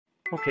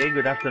Okay,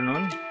 good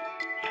afternoon.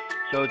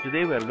 So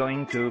today we are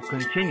going to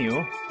continue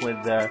with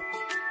the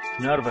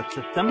nervous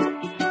system,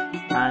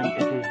 and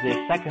it is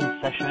the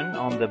second session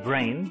on the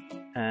brain.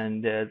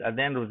 And at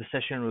the end of the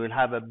session, we will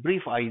have a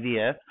brief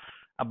idea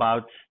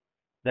about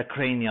the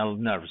cranial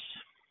nerves.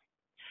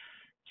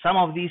 Some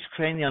of these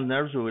cranial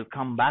nerves, we will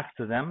come back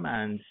to them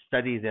and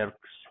study their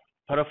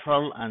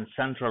peripheral and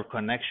central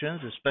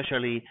connections,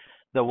 especially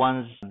the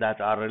ones that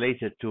are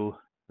related to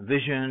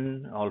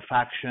vision,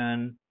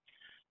 olfaction,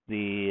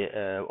 the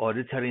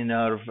auditory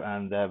nerve,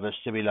 and the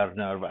vestibular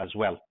nerve as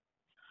well.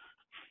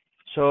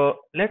 So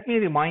let me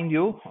remind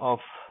you of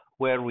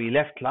where we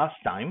left last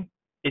time.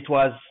 It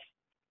was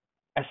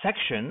a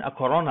section, a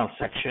coronal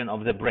section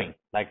of the brain,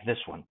 like this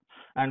one.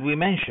 And we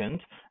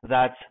mentioned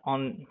that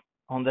on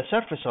the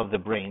surface of the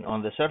brain,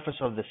 on the surface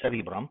of the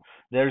cerebrum,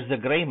 there's the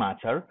gray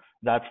matter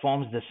that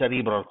forms the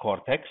cerebral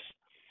cortex.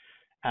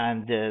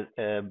 And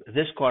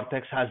this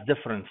cortex has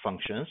different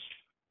functions.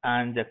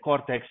 And the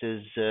cortex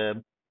is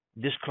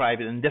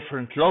described in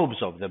different lobes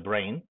of the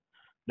brain.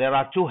 There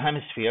are two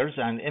hemispheres,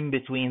 and in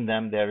between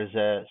them there is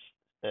a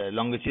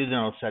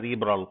longitudinal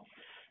cerebral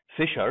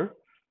fissure,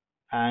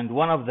 and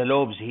one of the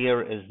lobes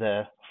here is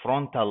the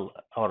frontal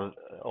or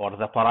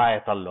the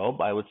parietal lobe.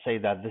 I would say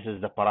that this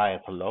is the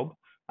parietal lobe,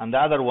 and the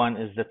other one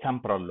is the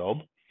temporal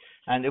lobe.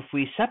 And if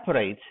we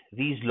separate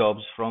these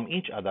lobes from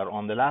each other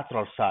on the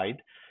lateral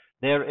side,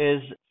 there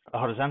is a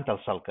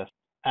horizontal sulcus,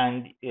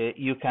 and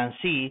you can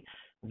see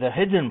the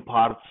hidden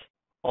parts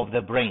of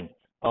the brain,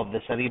 of the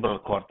cerebral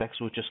cortex,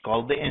 which is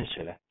called the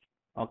insula.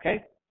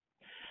 Okay?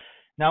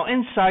 Now,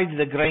 inside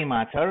the gray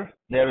matter,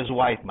 there is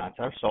white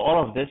matter. So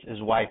all of this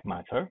is white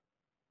matter.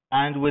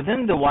 And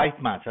within the white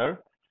matter,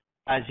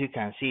 as you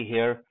can see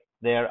here,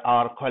 there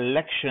are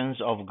collections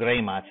of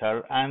gray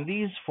matter, and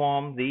these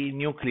form the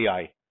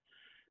nuclei.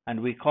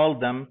 And we call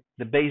them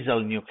the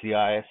basal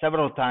nuclei.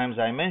 Several times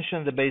I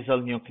mentioned the basal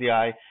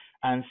nuclei,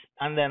 and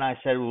then I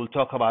said we will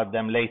talk about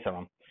them later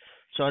on.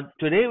 So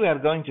today we are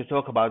going to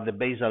talk about the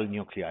basal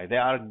nuclei. They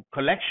are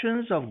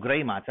collections of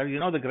gray matter. You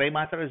know, the gray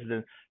matter is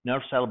the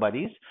nerve cell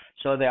bodies.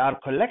 So they are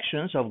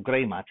collections of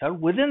gray matter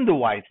within the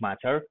white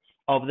matter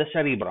of the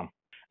cerebrum.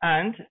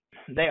 And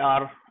they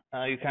are,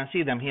 you can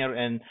see them here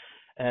in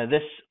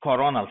this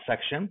coronal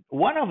section.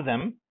 One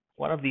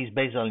of these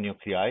basal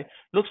nuclei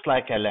looks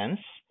like a lens.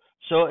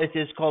 So it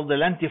is called the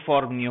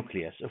lentiform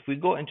nucleus. If we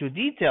go into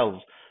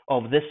details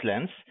of this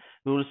lens,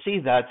 we will see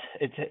that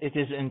it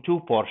is in two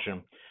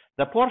portions.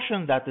 The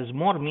portion that is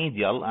more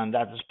medial, and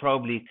that is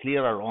probably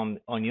clearer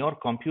on your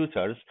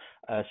computer's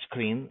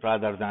screen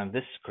rather than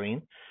this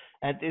screen,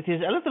 and it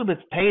is a little bit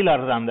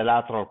paler than the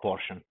lateral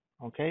portion.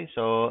 Okay,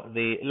 so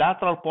the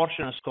lateral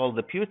portion is called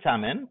the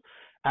putamen,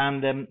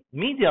 and the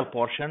medial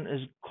portion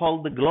is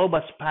called the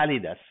globus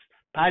pallidus.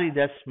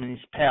 Pallidus means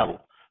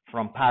pale,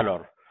 from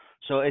pallor.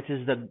 So it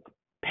is the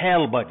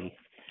pale body.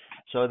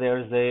 So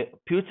there's the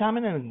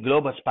putamen and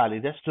globus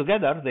pallidus.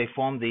 Together, they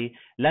form the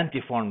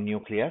lentiform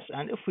nucleus.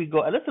 And if we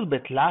go a little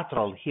bit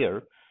lateral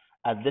here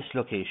at this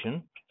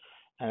location,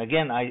 and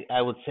again,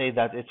 I would say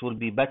that it will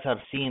be better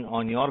seen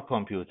on your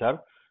computer.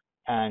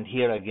 And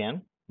here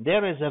again,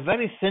 there is a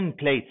very thin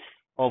plate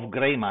of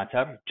gray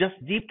matter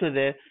just deep to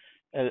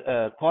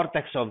the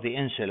cortex of the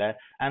insula,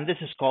 and this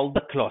is called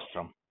the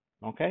claustrum.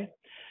 Okay?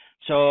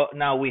 So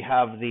now we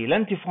have the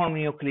lentiform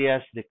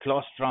nucleus, the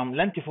claustrum.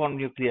 Lentiform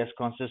nucleus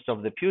consists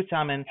of the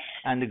putamen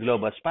and the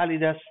globus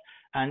pallidus.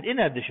 And in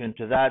addition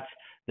to that,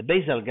 the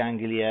basal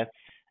ganglia.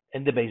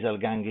 In the basal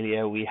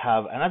ganglia, we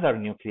have another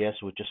nucleus,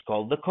 which is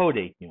called the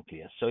caudate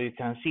nucleus. So you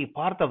can see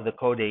part of the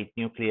caudate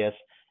nucleus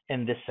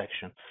in this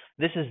section.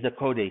 This is the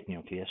caudate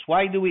nucleus.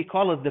 Why do we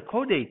call it the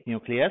caudate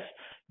nucleus?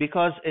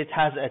 Because it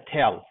has a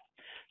tail.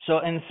 So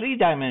in 3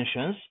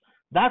 dimensions,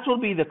 that will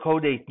be the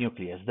caudate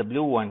nucleus, the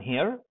blue one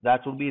here.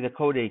 That will be the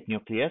caudate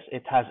nucleus.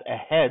 It has a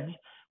head,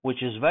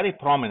 which is very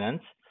prominent.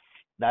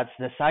 That's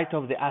the site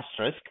of the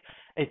asterisk.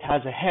 It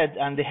has a head,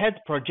 and the head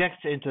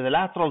projects into the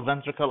lateral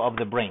ventricle of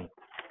the brain.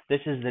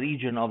 This is the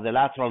region of the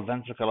lateral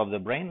ventricle of the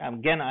brain.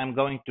 Again, I'm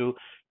going to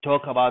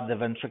talk about the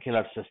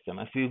ventricular system.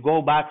 If you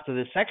go back to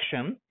the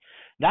section,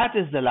 that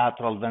is the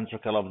lateral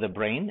ventricle of the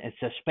brain. It's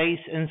a space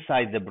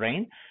inside the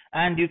brain.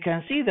 And you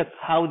can see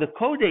how the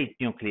caudate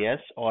nucleus,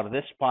 or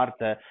this part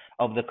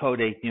of the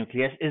caudate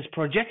nucleus, is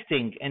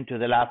projecting into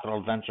the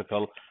lateral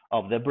ventricle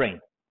of the brain.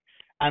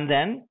 And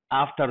then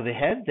after the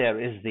head, there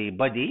is the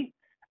body,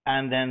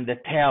 and then the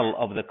tail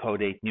of the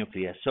caudate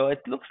nucleus. So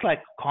it looks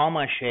like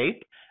comma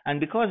shape, and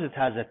because it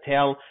has a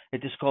tail,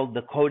 it is called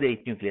the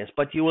caudate nucleus.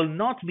 But you will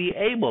not be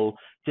able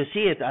to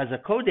see it as a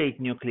caudate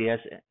nucleus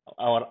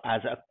or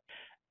as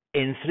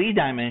in 3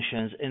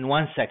 dimensions in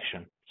one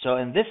section. So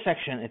in this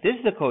section, it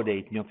is the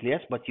caudate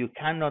nucleus, but you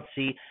cannot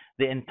see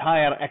the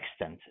entire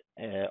extent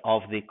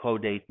of the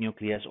caudate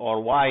nucleus,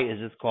 or why is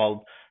it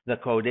called the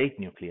caudate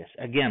nucleus?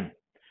 Again,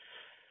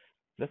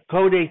 the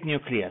caudate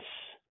nucleus,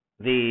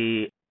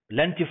 the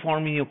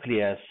lentiform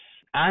nucleus,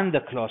 and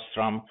the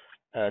claustrum,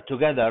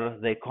 together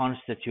they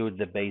constitute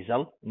the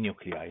basal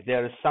nuclei.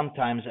 There is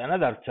sometimes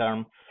another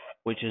term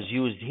which is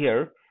used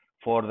here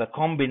for the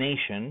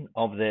combination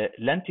of the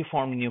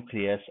lentiform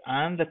nucleus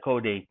and the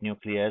caudate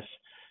nucleus.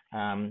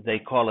 They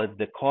call it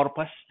the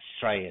corpus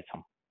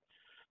striatum.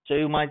 So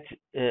you might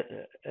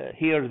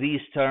hear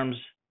these terms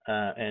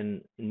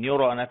in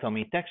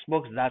neuroanatomy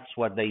textbooks. That's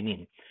what they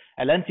mean.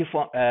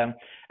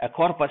 A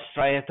corpus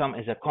striatum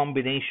is a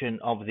combination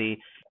of the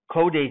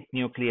caudate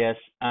nucleus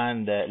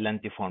and the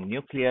lentiform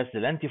nucleus. The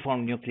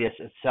lentiform nucleus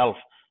itself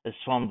is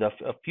formed of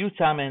a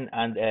putamen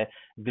and a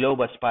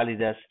globus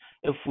pallidus.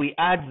 If we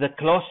add the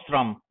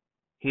claustrum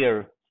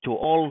here to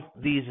all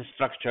these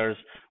structures,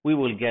 we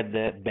will get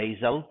the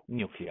basal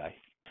nuclei.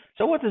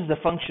 So what is the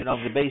function of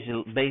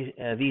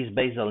these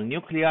basal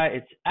nuclei?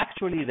 It's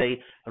actually they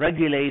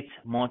regulate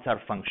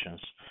motor functions.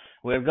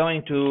 We're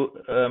going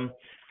to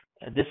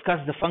discuss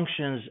the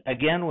functions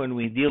again when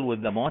we deal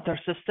with the motor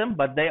system,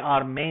 but they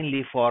are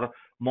mainly for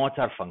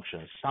motor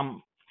functions.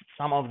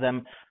 Some of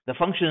them, the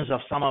functions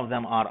of some of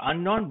them are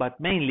unknown, but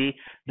mainly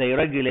they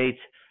regulate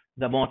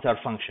the motor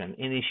function: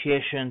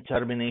 initiation,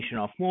 termination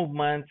of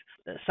movement,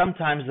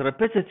 sometimes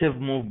repetitive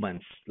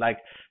movements like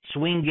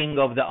swinging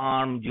of the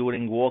arm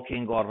during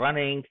walking or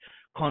running,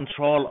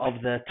 control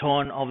of the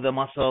tone of the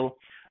muscle.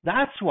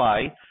 That's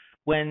why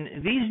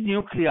when these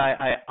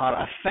nuclei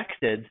are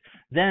affected,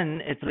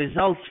 then it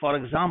results, for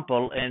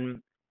example,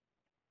 in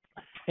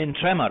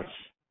tremors,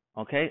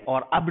 okay,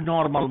 or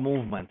abnormal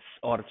movements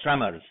or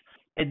tremors.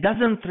 It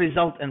doesn't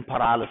result in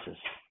paralysis.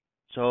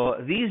 So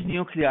these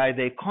nuclei,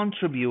 they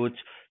contribute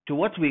to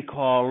what we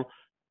call,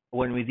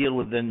 when we deal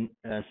with the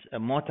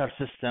motor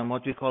system,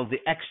 what we call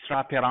the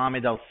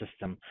extrapyramidal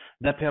system.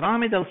 The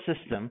pyramidal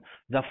system,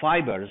 the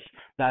fibers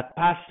that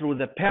pass through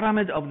the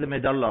pyramid of the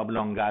medulla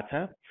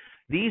oblongata,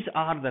 these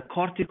are the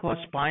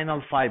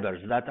corticospinal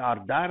fibers that are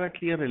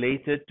directly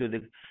related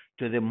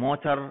to the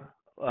motor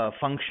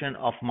function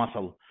of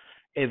muscle.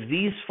 If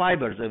these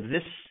fibers, if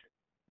this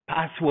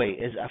pathway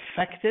is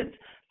affected,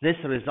 this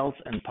results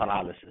in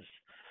paralysis.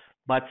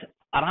 But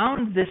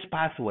around this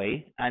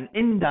pathway, an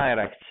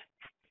indirect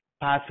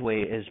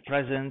pathway is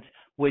present,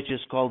 which is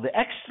called the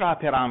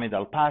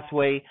extrapyramidal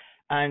pathway,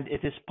 and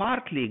it is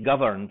partly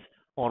governed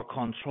or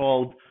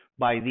controlled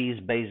by these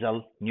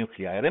basal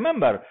nuclei.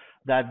 Remember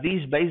that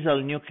these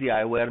basal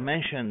nuclei were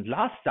mentioned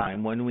last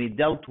time when we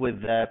dealt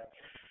with the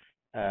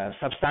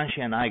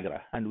substantia nigra,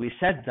 and we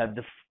said that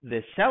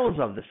the cells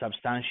of the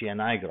substantia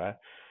nigra,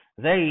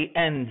 they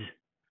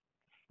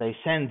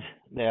send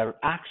their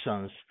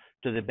axons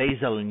to the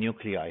basal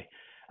nuclei.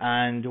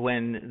 And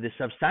when the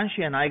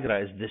substantia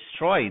nigra is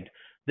destroyed,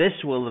 this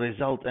will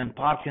result in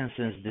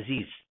Parkinson's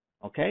disease,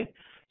 okay?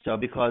 So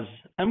because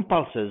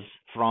impulses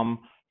from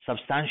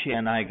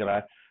substantia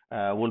nigra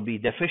will be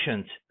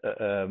deficient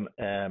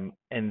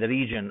in the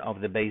region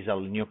of the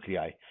basal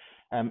nuclei.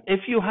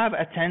 If you have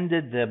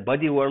attended the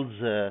Body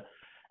Worlds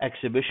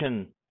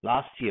exhibition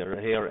last year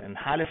here in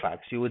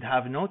Halifax, you would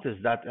have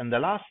noticed that in the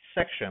last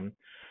section,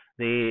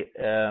 the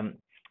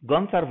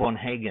Gunther von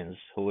Hagens,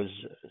 who is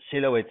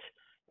silhouette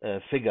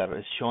figure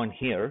is shown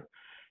here,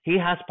 he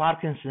has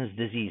Parkinson's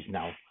disease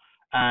now.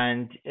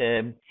 And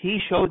he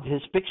showed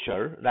his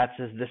picture, that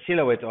is the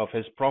silhouette of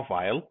his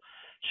profile,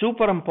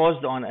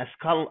 superimposed on a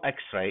skull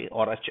X-ray,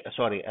 or a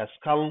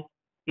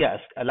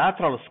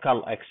lateral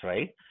skull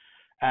X-ray,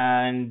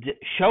 and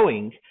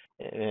showing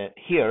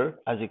here,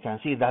 as you can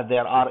see, that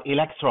there are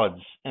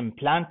electrodes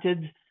implanted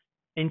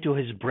into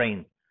his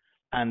brain,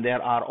 and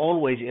there are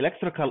always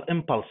electrical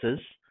impulses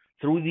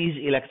through these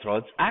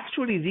electrodes.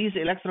 Actually, these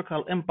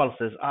electrical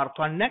impulses are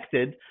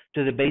connected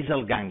to the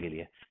basal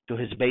ganglia, to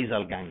his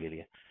basal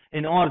ganglia,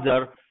 in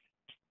order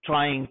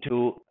trying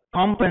to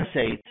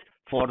compensate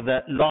for the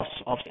loss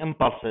of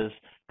impulses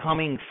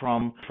coming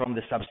from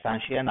the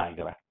substantia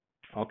nigra.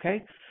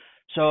 Okay,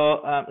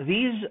 so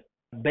these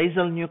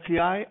basal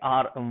nuclei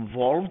are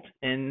involved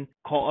in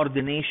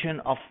coordination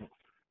of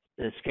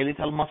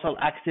skeletal muscle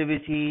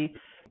activity,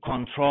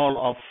 control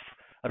of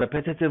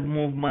repetitive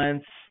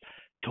movements,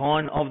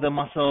 tone of the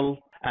muscle,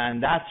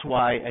 and that's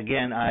why,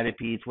 again, I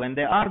repeat, when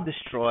they are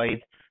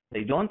destroyed,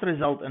 they don't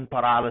result in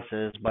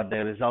paralysis, but they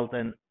result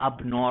in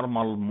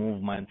abnormal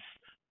movements,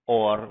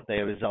 or they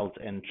result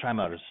in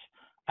tremors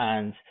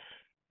and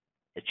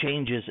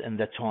changes in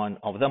the tone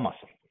of the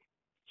muscle.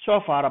 So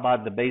far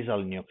about the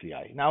basal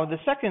nuclei. Now, the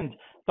second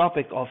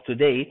topic of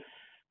today,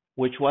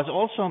 which was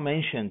also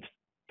mentioned,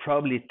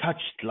 probably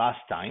touched last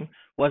time,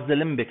 was the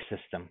limbic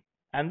system.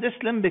 And this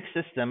limbic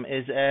system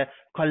is a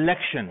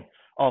collection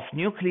of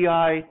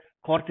nuclei,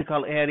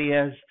 cortical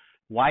areas,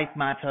 white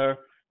matter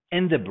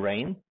in the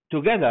brain.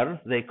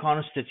 Together, they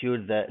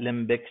constitute the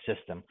limbic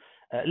system.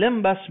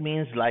 Limbus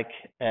means like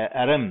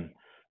a rim.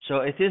 So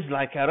it is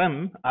like a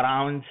rim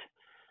around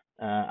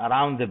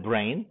the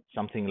brain,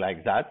 something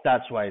like that.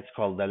 That's why it's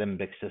called the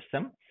limbic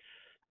system.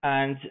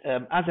 And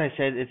as I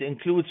said, it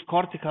includes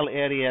cortical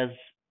areas,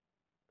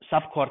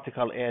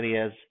 subcortical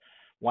areas,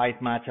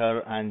 white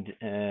matter, and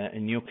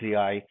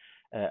nuclei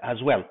as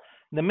well.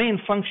 The main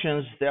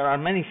functions, there are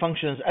many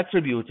functions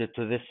attributed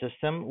to this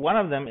system. One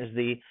of them is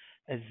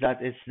that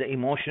it's the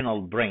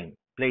emotional brain,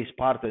 plays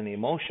part in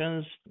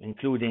emotions,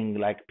 including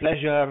like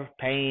pleasure,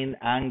 pain,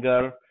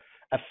 anger,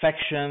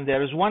 affection.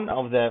 There is one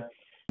of the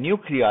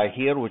nuclei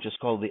here, which is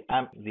called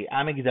the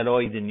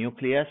amygdaloid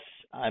nucleus.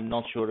 I'm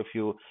not sure if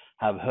you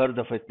have heard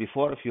of it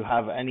before. If you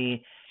have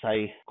any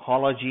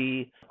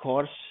psychology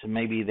course,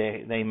 maybe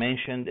they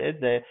mentioned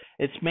it.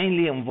 It's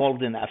mainly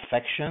involved in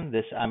affection,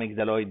 this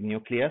amygdaloid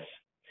nucleus.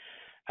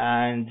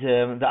 And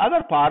the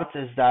other part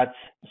is that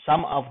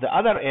some of the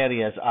other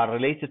areas are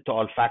related to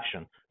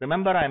olfaction.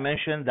 Remember, I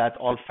mentioned that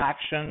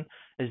olfaction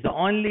is the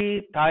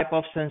only type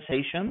of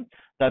sensation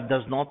that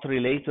does not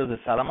relate to the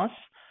thalamus.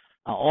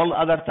 All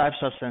other types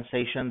of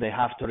sensation, they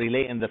have to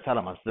relate in the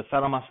thalamus. The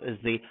thalamus is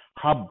the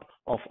hub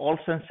of all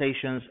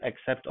sensations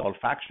except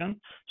olfaction.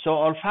 So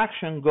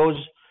olfaction goes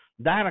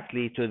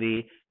directly to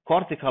the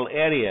cortical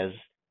areas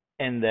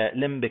in the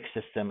limbic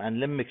system, and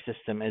limbic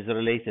system is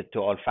related to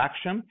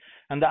olfaction.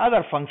 And the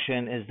other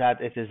function is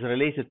that it is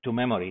related to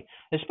memory,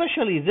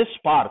 especially this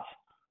part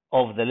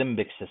of the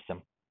limbic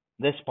system,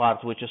 this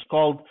part which is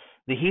called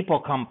the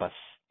hippocampus.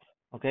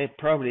 Okay,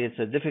 probably it's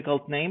a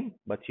difficult name,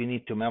 but you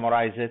need to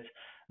memorize it.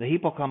 The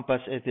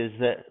hippocampus, it is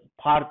the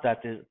part that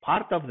is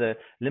part of the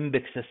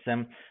limbic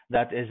system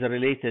that is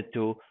related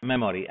to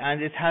memory,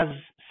 and it has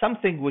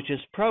something which is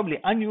probably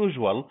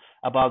unusual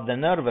about the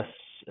nervous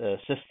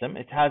system.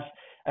 It has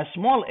a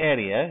small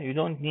area. You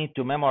don't need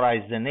to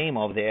memorize the name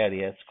of the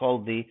area. It's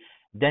called the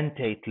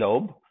dentate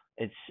lobe.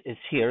 It's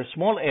here,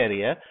 small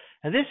area.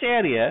 And this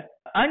area,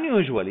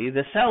 unusually,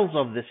 the cells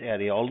of this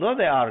area, although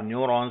they are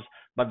neurons,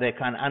 but they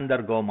can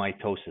undergo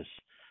mitosis.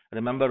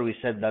 Remember, we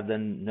said that the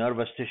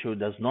nervous tissue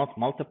does not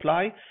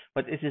multiply,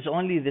 but it is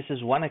only, this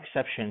is one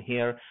exception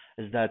here,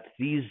 is that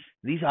these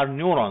are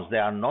neurons. They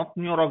are not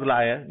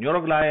neuroglia.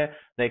 Neuroglia,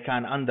 they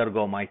can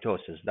undergo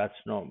mitosis. That's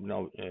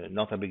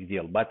not a big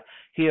deal. But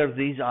here,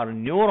 these are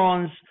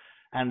neurons,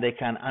 and they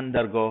can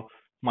undergo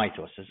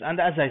mitosis. And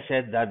as I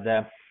said, that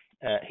the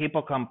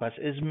hippocampus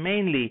is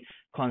mainly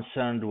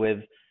concerned with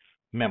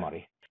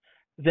memory.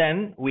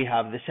 Then we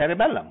have the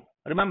cerebellum.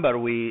 Remember,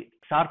 we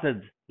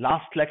started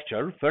last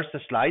lecture, first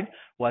slide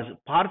was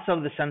parts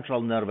of the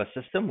central nervous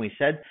system. We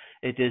said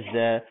it is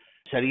the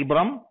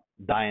cerebrum,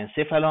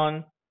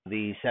 diencephalon,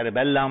 the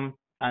cerebellum,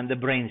 and the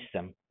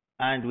brainstem.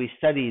 And we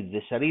studied the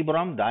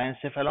cerebrum,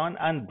 diencephalon,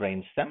 and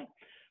brainstem,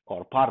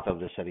 or part of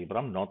the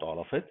cerebrum, not all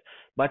of it.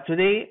 But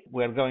today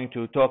we're going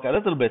to talk a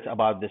little bit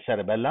about the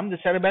cerebellum. The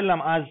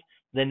cerebellum, as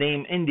the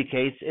name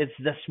indicates, it's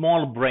the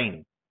small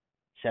brain,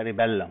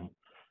 cerebellum.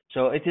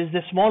 So it is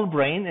the small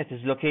brain. It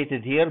is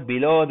located here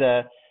below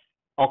the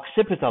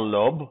occipital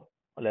lobe,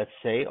 let's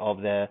say, of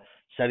the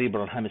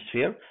cerebral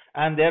hemisphere,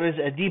 and there is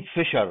a deep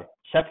fissure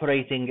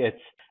separating it,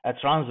 a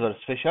transverse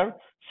fissure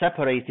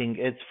separating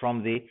it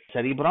from the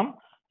cerebrum.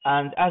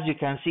 And as you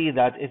can see,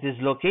 that it is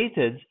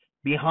located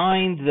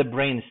behind the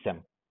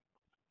brainstem.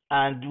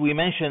 And we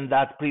mentioned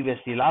that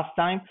previously last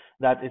time,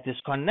 that it is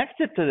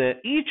connected to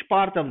each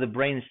part of the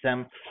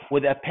brainstem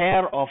with a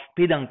pair of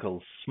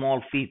peduncles,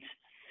 small feet,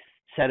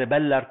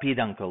 cerebellar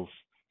peduncles.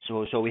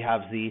 So we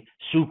have the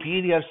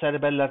superior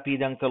cerebellar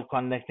peduncle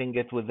connecting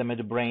it with the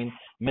midbrain,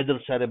 middle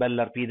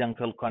cerebellar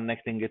peduncle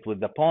connecting it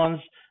with the pons,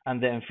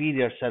 and the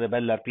inferior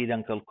cerebellar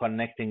peduncle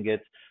connecting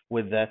it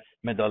with the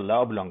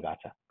medulla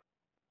oblongata.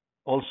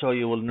 Also,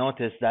 you will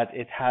notice that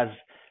it has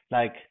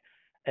like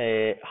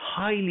a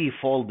highly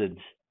folded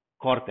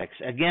cortex,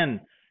 again,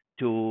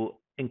 to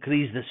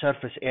increase the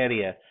surface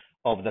area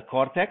of the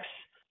cortex.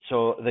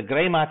 So the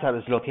gray matter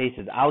is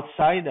located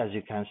outside, as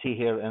you can see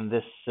here in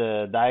this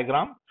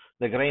diagram.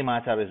 The gray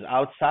matter is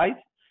outside,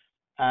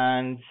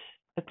 and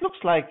it looks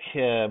like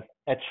a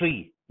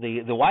tree.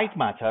 The white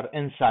matter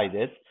inside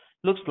it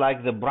looks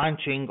like the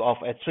branching of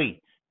a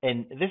tree.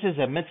 And this is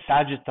a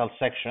mid-sagittal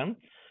section,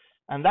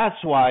 and that's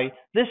why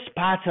this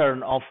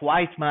pattern of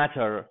white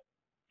matter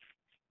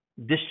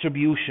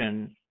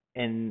distribution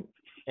in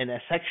a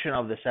section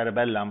of the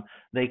cerebellum,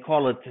 they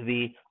call it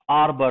the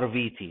arbor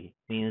vitae.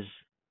 Means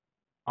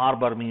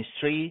arbor means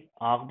tree,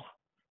 arbre,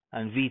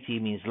 and vitae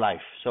means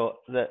life. So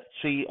the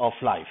tree of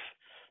life.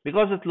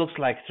 Because it looks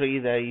like tree,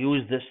 they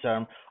use this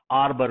term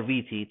arbor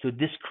vitae to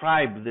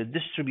describe the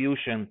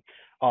distribution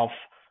of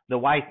the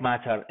white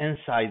matter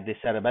inside the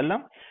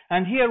cerebellum.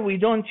 And here we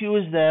don't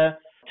use the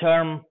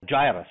term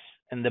gyrus.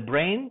 In the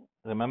brain,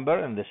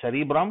 remember, in the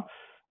cerebrum,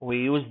 we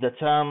use the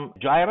term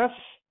gyrus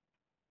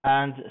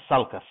and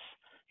sulcus.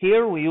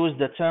 Here we use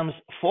the terms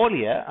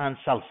folia and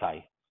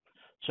sulci.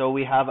 So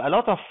we have a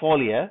lot of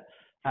folia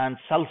and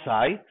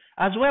sulci,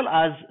 as well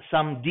as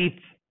some deep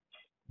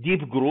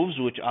grooves,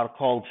 which are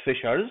called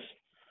fissures,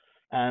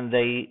 and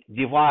they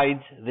divide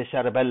the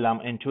cerebellum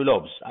into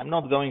lobes. I'm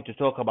not going to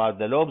talk about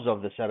the lobes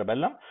of the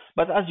cerebellum,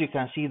 but as you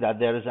can see that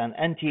there is an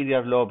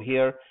anterior lobe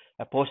here,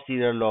 a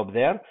posterior lobe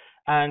there,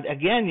 and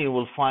again you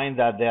will find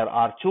that there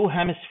are two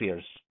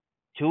hemispheres,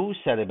 two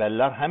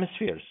cerebellar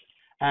hemispheres,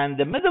 and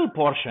the middle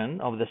portion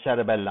of the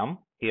cerebellum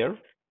here,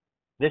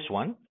 this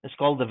one, is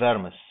called the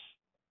vermis.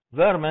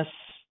 Vermis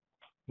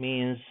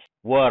means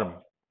worm,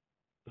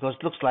 because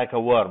it looks like a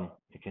worm.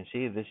 You can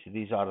see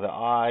these are the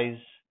eyes.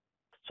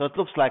 So it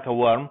looks like a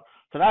worm.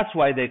 So that's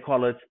why they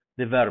call it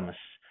the vermis.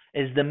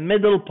 It's the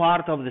middle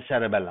part of the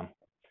cerebellum.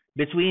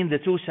 between the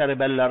two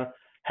cerebellar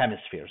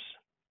hemispheres.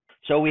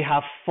 So we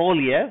have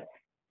folia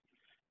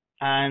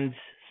and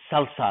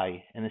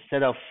sulci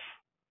instead of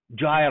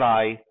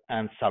gyri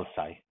and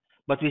sulci.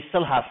 But we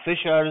still have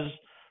fissures,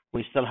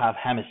 we still have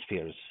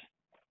hemispheres.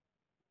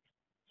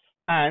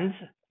 And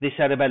the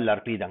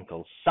cerebellar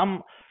peduncles.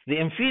 The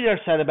inferior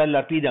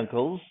cerebellar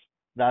peduncles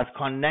that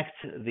connect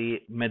the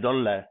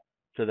medulla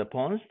to the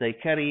pons, they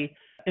carry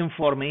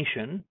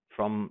information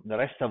from the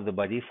rest of the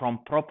body from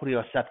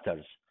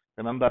proprioceptors.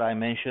 Remember I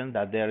mentioned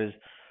that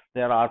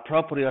there are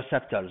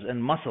proprioceptors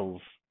in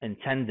muscles, in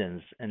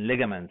tendons, in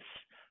ligaments.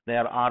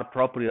 There are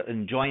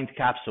in joint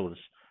capsules.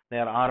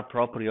 There are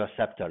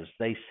proprioceptors.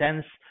 They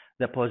sense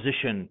the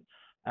position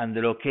and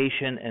the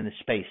location in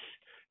space.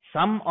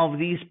 Some of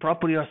these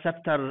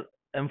proprioceptor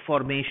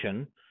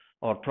information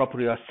or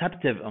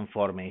proprioceptive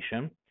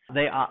information,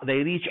 they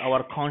reach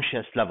our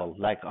conscious level.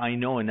 Like I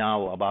know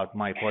now about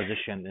my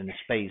position in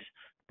space,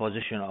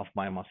 position of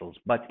my muscles.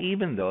 But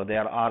even though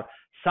there are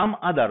some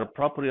other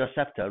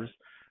proprioceptors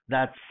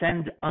that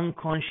send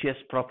unconscious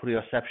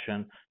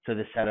proprioception to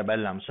the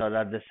cerebellum so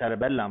that the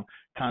cerebellum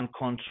can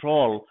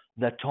control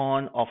the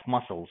tone of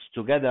muscles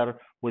together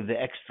with the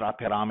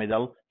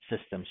extrapyramidal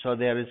system. So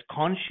there is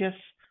conscious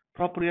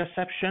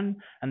proprioception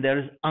and there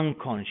is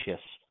unconscious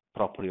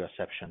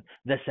proprioception.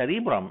 The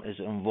cerebrum is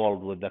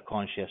involved with the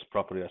conscious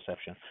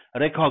proprioception,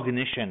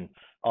 recognition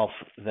of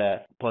the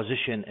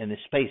position in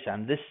space,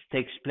 and this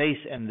takes place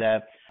in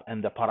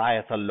the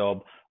parietal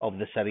lobe of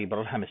the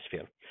cerebral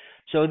hemisphere.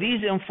 So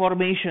these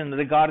information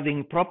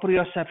regarding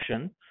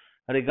proprioception,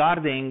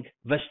 regarding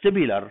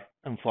vestibular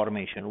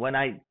information, when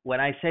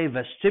I say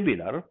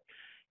vestibular,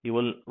 you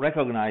will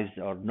recognize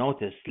or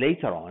notice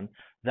later on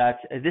that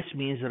this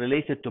means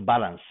related to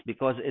balance,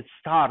 because it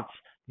starts,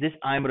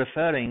 I'm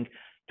referring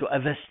to a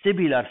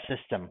vestibular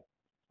system,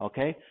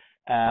 okay,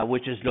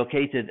 which is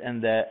located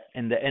in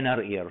the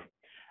inner ear.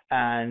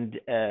 And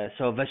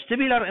so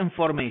vestibular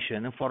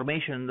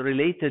information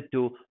related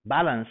to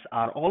balance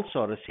are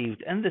also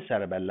received in the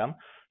cerebellum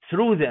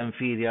through the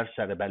inferior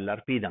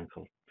cerebellar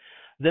peduncle.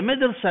 The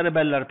middle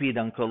cerebellar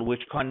peduncle,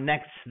 which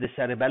connects the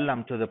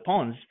cerebellum to the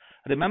pons,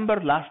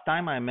 remember last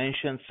time I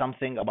mentioned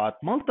something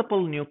about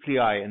multiple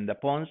nuclei in the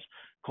pons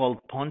called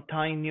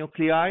pontine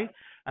nuclei,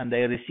 and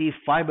they receive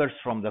fibers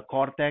from the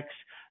cortex,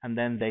 and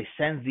then they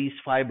send these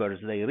fibers,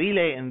 they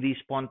relay in these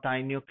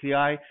pontine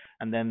nuclei,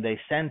 and then they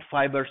send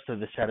fibers to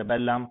the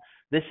cerebellum.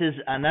 This is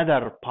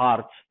another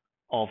part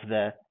of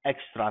the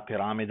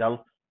extrapyramidal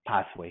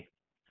pathway.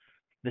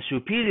 The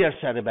superior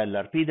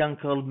cerebellar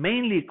peduncle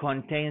mainly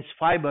contains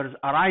fibers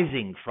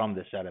arising from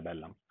the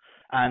cerebellum,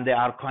 and they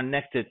are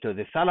connected to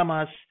the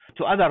thalamus,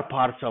 to other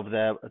parts of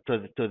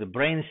to the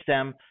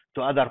brainstem,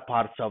 to other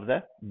parts of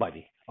the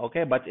body.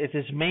 Okay, but it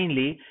is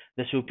mainly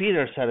the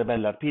superior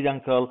cerebellar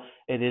peduncle.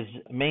 It is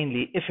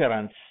mainly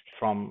efferents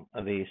from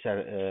the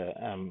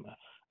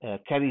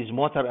carries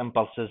motor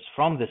impulses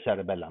from the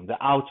cerebellum,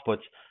 the output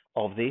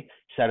of the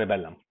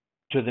cerebellum,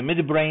 to the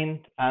midbrain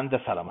and the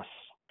thalamus.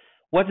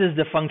 What is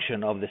the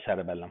function of the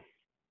cerebellum?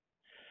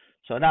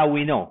 So now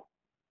we know,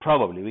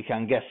 probably we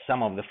can guess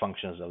some of the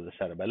functions of the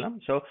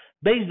cerebellum. So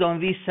based on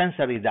these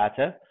sensory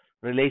data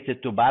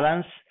related to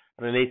balance,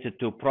 related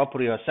to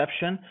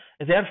proprioception,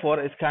 therefore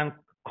it can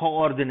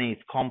coordinate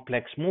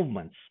complex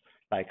movements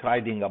like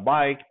riding a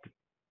bike,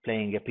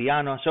 playing a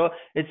piano. So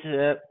it's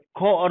a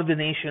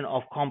coordination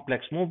of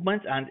complex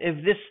movements, and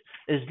if this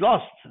is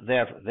lost,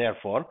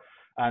 therefore,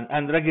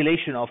 and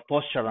regulation of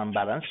posture and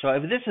balance. So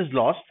if this is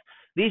lost,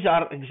 these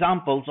are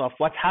examples of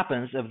what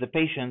happens if the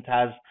patient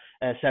has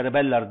a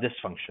cerebellar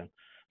dysfunction.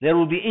 There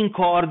will be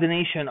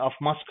incoordination of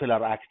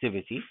muscular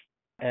activity.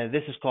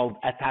 This is called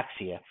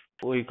ataxia.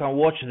 You can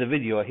watch the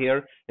video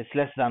here. It's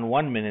less than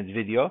 1 minute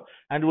video,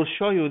 and we'll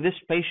show you this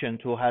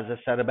patient who has a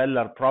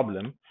cerebellar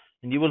problem,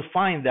 and you will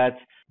find that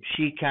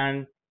she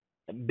can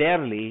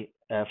barely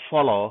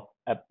follow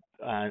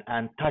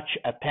and touch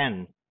a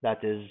pen.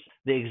 That is,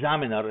 the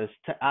examiner is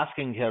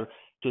asking her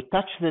to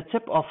touch the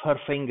tip of her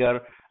finger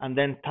and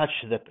then touch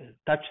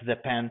the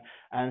pen,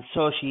 and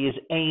so she is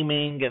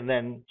aiming, and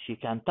then she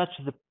can touch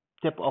the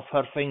tip of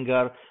her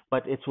finger,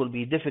 but it will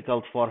be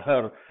difficult for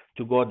her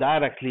to go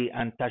directly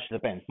and touch the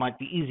pen. It might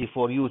be easy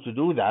for you to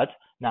do that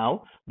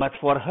now, but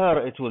for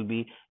her it will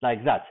be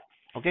like that.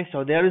 Okay,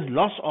 so there is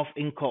loss of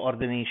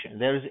incoordination.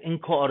 There is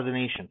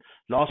incoordination,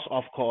 loss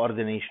of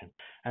coordination,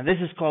 and this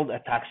is called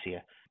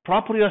ataxia.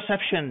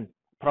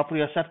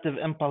 Proprioceptive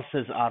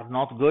impulses are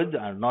not good,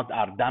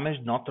 are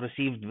damaged, not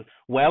received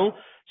well,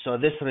 so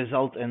this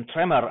results in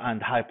tremor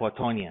and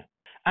hypotonia.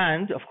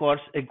 And of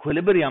course,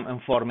 equilibrium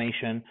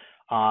information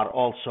are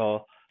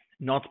also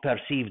not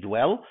perceived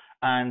well,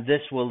 and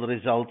this will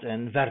result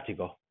in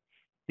vertigo.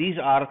 These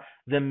are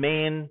the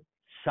main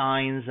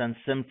signs and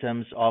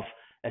symptoms of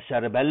a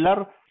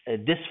cerebellar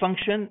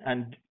dysfunction,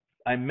 and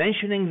I'm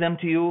mentioning them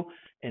to you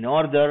in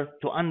order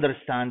to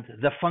understand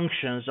the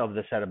functions of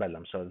the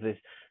cerebellum. So this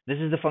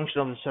is the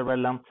function of the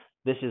cerebellum.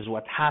 This is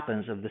what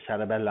happens if the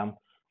cerebellum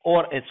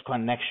or its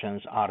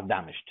connections are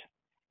damaged.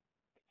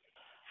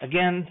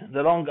 Again,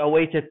 the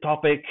long-awaited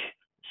topic,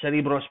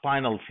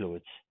 cerebrospinal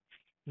fluids.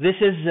 This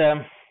is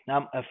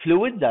a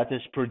fluid that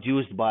is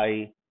produced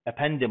by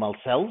ependymal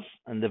cells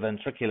in the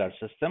ventricular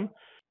system,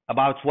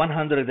 about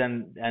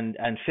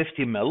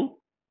 150 ml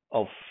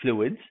of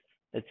fluid.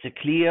 It's a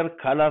clear,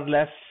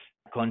 colorless,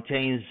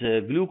 contains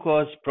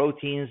glucose,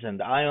 proteins,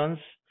 and ions,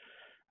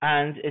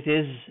 and it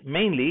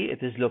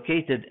is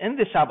located in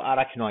the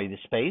subarachnoid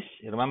space.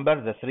 You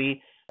remember the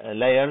three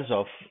layers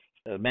of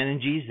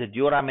meninges, the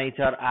dura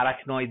mater,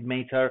 arachnoid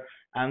mater,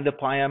 and the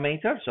pia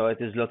mater. So it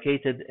is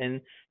located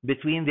in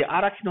between the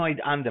arachnoid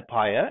and the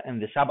pia in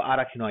the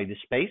subarachnoid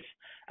space,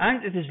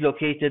 and it is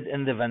located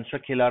in the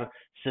ventricular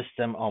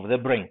system of the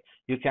brain.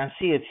 You can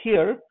see it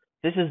here.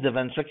 This is the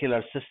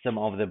ventricular system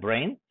of the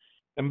brain.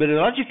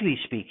 Embryologically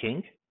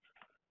speaking,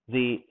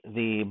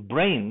 the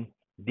brain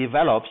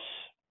develops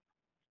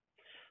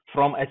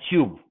from a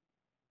tube.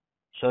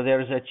 So there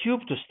is a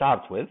tube to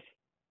start with,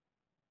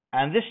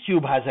 and this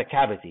tube has a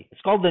cavity.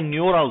 It's called the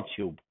neural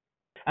tube.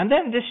 And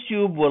then this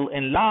tube will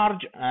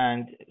enlarge,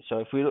 and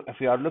so if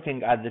we are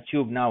looking at the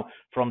tube now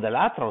from the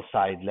lateral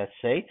side, let's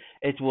say,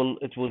 it will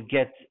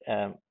get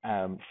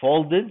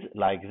folded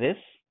like this,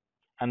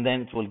 and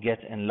then it will get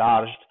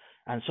enlarged.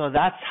 And so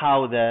that's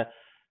how the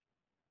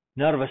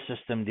nervous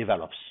system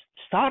develops.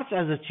 Starts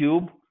as a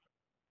tube,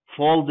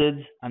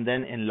 folded, and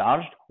then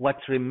enlarged. What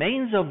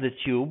remains of the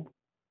tube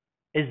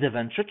is the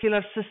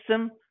ventricular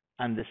system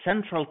and the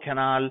central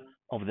canal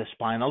of the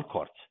spinal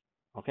cord.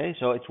 Okay,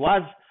 so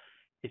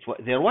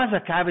there was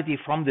a cavity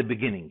from the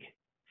beginning.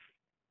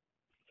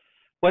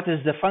 What is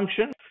the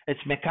function? It's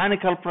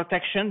mechanical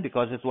protection,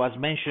 because it was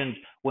mentioned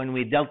when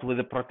we dealt with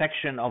the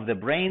protection of the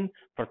brain,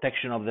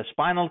 protection of the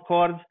spinal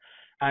cord,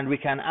 and we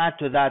can add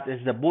to that is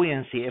the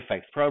buoyancy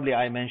effect. Probably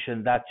I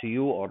mentioned that to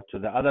you or to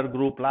the other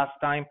group last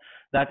time,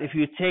 that if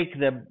you take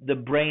the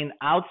brain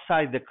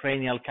outside the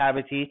cranial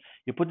cavity,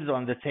 you put it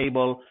on the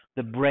table,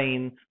 the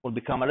brain will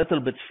become a little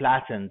bit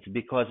flattened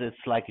because it's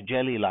like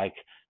jelly-like,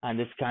 and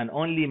it can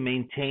only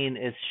maintain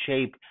its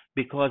shape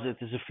because it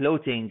is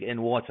floating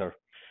in water.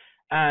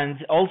 And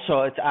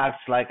also it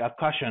acts like a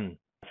cushion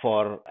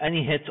for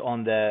any hit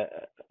on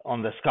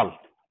the skull.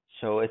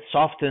 So it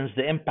softens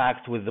the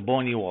impact with the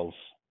bony walls.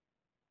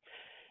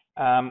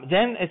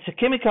 Then it's a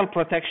chemical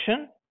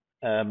protection,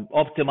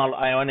 optimal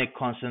ionic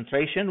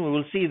concentration. We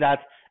will see that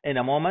in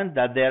a moment,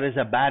 that there is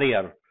a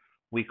barrier.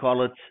 We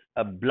call it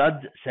a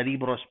blood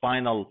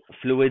cerebrospinal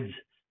fluid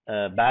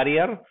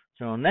barrier.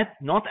 So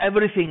not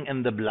everything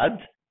in the blood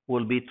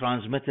will be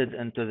transmitted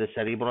into the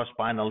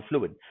cerebrospinal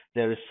fluid.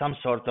 There is some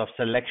sort of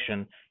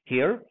selection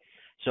here.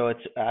 So it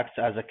acts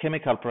as a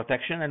chemical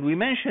protection. And we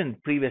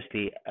mentioned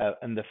previously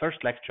in the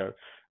first lecture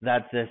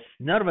that this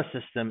nervous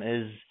system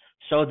is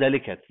so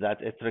delicate that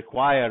it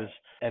requires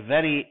a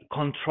very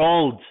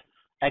controlled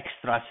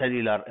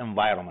extracellular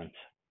environment.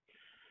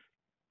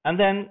 And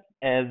then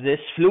this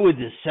fluid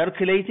is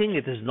circulating.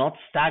 It is not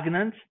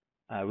stagnant.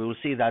 We will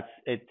see that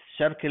it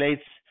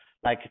circulates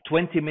like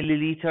 20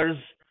 milliliters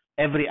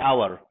every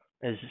hour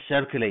is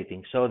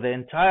circulating. So the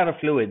entire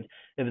fluid,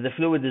 if the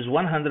fluid is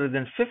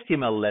 150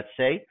 ml, let's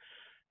say,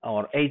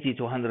 or 80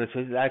 to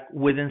 150, like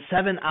within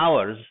 7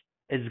 hours,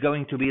 it's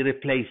going to be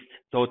replaced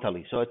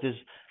totally. So it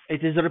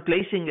is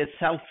replacing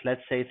itself,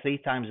 let's say, 3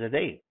 times a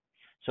day.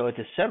 So it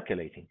is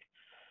circulating.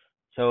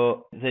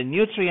 So the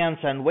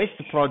nutrients and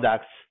waste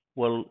products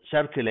will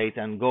circulate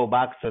and go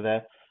back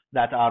to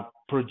that are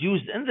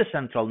produced in the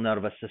central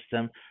nervous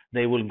system.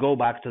 They will go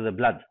back to the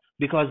blood,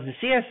 because the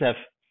CSF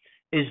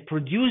is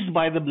produced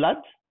by the blood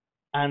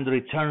and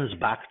returns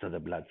back to the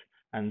blood.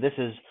 And this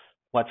is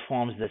what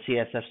forms the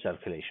CSF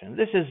circulation.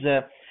 This is,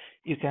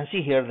 you can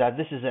see here that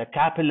this is a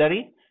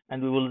capillary,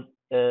 and we will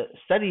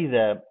study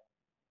the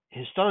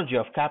histology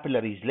of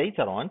capillaries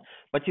later on,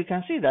 but you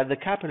can see that the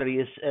capillary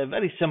is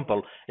very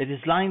simple. It is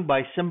lined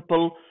by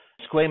simple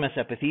squamous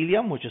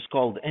epithelium, which is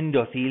called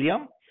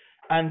endothelium,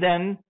 and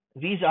then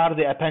these are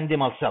the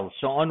ependymal cells.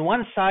 So on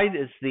one side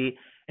is the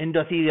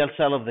endothelial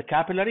cell of the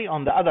capillary,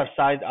 on the other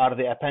side are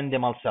the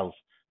ependymal cells,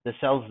 the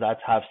cells that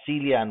have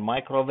cilia and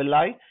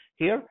microvilli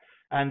here,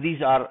 and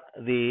these are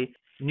the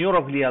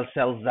neuroglial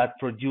cells that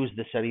produce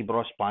the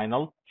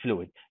cerebrospinal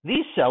fluid.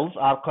 These cells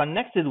are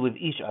connected with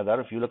each other.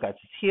 If you look at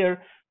it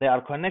here, they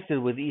are connected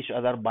with each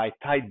other by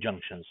tight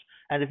junctions.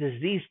 And it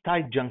is these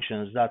tight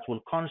junctions that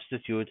will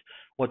constitute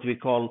what we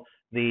call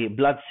the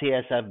blood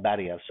CSF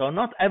barrier. So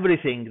not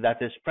everything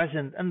that is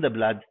present in the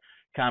blood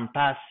can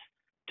pass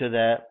to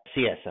the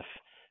CSF.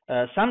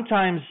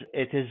 Sometimes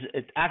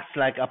it acts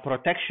like a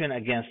protection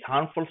against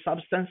harmful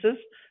substances,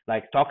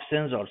 like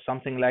toxins or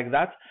something like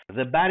that.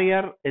 The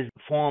barrier is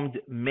formed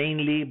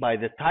mainly by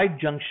the tight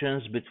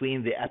junctions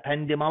between the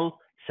ependymal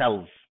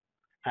cells.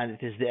 And it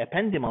is the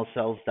ependymal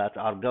cells that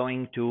are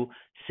going to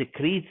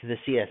secrete the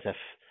CSF.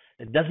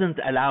 It doesn't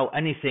allow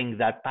anything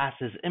that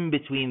passes in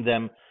between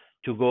them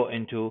to go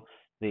into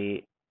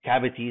the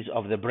cavities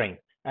of the brain.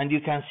 And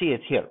you can see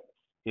it here.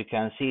 You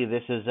can see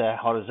this is a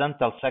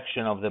horizontal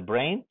section of the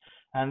brain,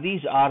 and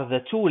these are the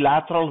 2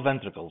 lateral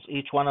ventricles.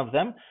 Each one of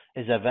them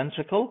is a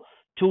ventricle,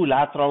 2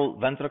 lateral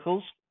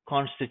ventricles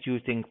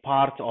constituting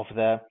part of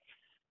the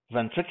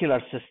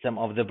ventricular system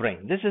of the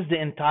brain. This is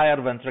the entire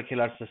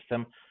ventricular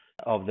system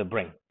of the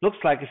brain. Looks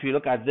like, if you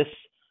look at this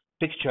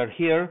picture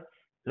here,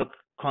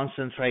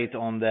 concentrate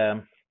on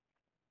the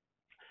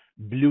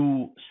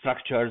blue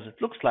structures. It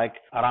looks like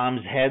a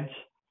ram's head.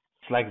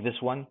 It's like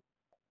this one.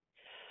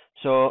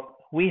 So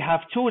we have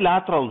two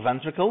lateral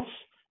ventricles.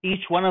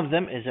 Each one of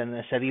them is in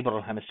the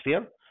cerebral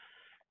hemisphere.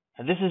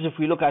 And this is if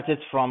we look at it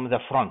from the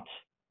front.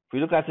 If we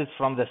look at it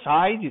from the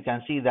side, you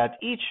can see that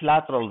each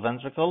lateral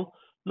ventricle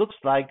looks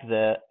like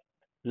the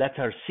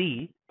letter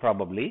C,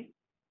 probably.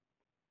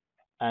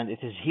 And it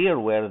is here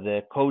where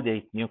the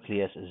caudate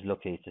nucleus is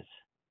located.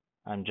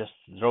 I'm just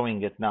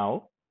drawing it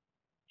now,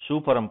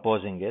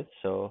 superimposing it.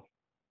 So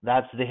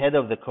that's the head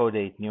of the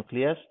caudate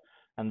nucleus,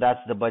 and that's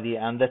the body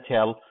and the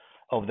tail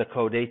of the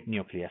caudate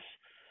nucleus.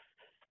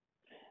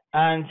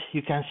 And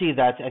you can see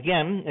that,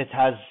 again, it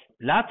has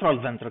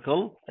lateral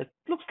ventricle. It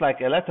looks like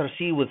a letter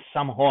C with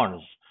some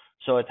horns.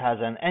 So it has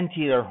an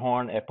anterior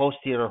horn, a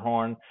posterior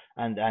horn,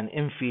 and an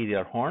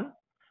inferior horn.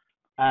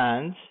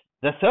 And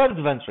the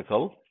third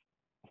ventricle,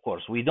 of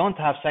course, we don't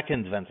have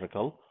second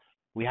ventricle.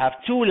 We have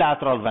two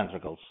lateral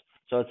ventricles.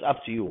 So it's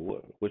up to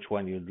you which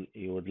one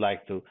you would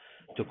like to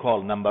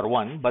call number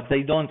one, but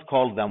they don't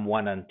call them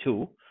 1 and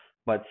 2.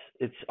 But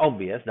it's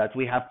obvious that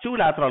we have two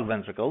lateral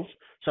ventricles.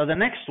 So the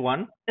next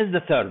one is the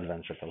third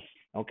ventricle.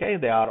 Okay,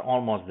 they are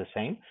almost the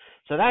same.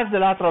 So that's the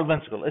lateral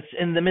ventricle. It's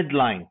in the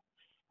midline.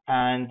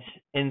 And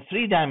in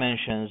 3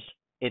 dimensions,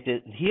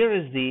 here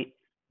is the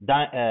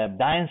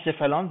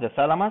diencephalon, the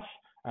thalamus,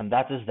 and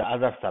that is the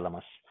other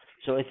thalamus.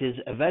 So it is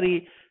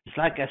it's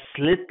like a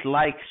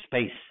slit-like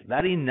space,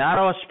 very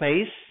narrow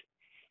space.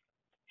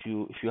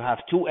 If you have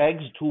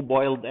two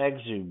boiled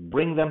eggs, you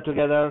bring them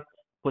together,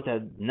 put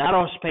a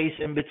narrow space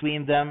in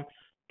between them,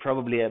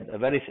 probably a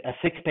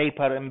thick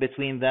paper in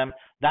between them.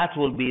 That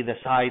will be the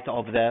site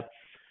of the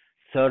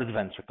third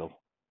ventricle.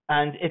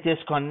 And it is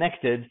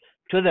connected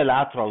to the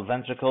lateral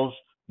ventricles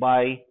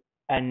by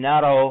a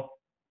narrow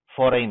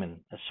foramen,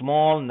 a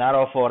small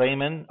narrow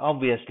foramen.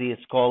 Obviously,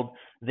 it's called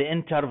the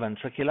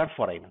interventricular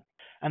foramen.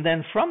 And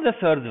then from the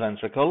third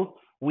ventricle,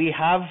 we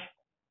have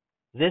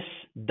this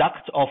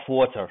duct of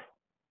water,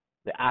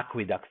 the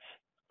aqueduct,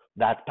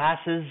 that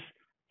passes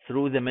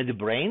through the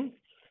midbrain,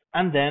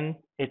 and then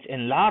it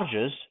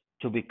enlarges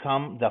to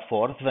become the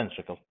fourth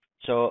ventricle.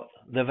 So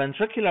the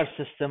ventricular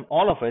system,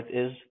 all of it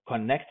is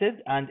connected,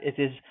 and it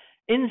is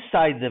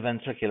inside the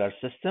ventricular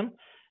system.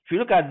 If you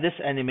look at this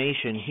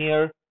animation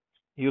here,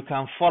 you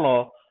can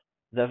follow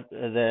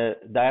the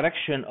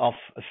direction of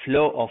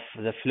flow of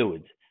the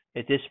fluid.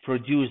 It is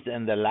produced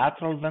in the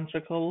lateral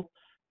ventricle,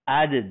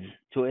 added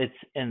to it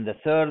in the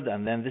third,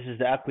 and then this is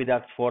the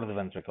aqueduct, fourth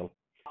ventricle.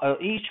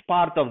 Each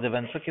part of the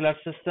ventricular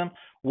system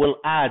will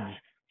add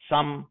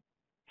some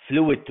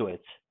fluid to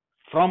it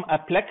from a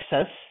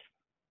plexus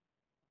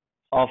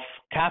of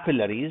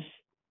capillaries,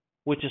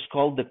 which is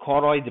called the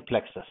choroid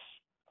plexus.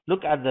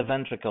 Look at the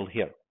ventricle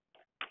here.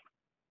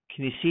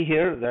 Can you see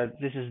here that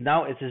it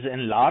is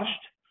enlarged,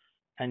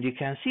 and you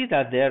can see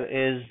that there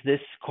is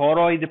this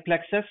choroid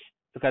plexus.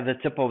 Look at the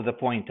tip of the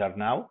pointer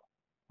now.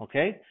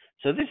 Okay,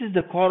 so this is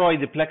the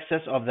choroid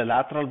plexus of the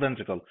lateral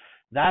ventricle.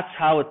 That's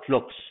how it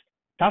looks.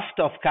 Tuft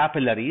of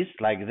capillaries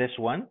like this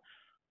one,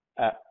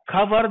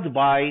 covered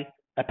by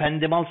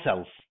ependymal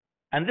cells.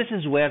 And this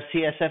is where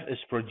CSF is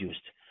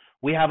produced.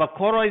 We have a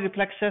choroid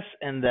plexus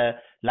in the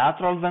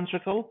lateral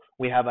ventricle.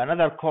 We have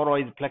another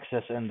choroid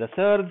plexus in the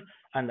third,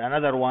 and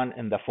another one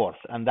in the fourth.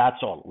 And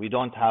that's all. We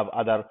don't have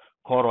other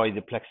choroid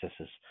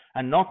plexuses.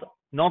 And not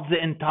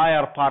the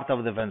entire part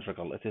of the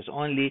ventricle. It is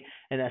only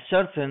in a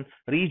certain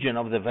region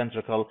of the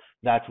ventricle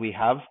that we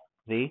have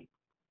the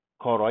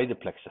choroid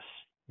plexus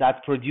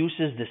that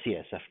produces the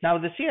CSF. Now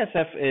the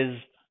CSF is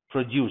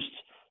produced.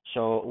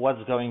 So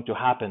what's going to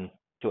happen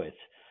to it?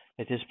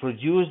 It is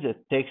produced,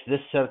 it takes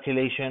this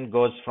circulation,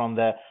 goes from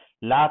the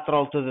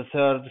lateral to the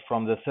third,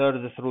 from the third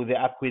through the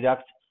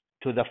aqueduct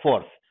to the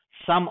fourth.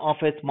 Some of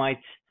it might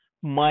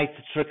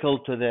trickle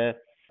to the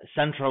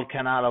central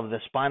canal of the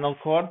spinal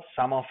cord,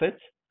 some of it,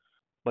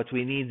 but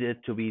we need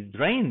it to be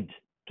drained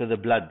to the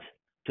blood,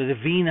 to the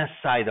venous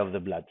side of the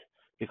blood.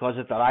 Because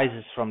it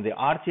arises from the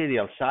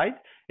arterial side,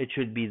 it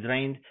should be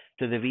drained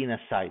to the venous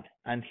side.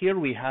 And here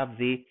we have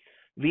the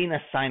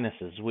venous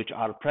sinuses, which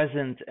are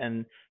present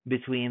in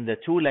between the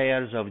two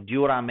layers of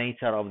dura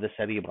mater of the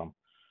cerebrum.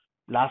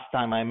 Last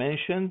time I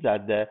mentioned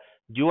that the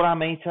dura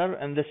mater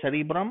in the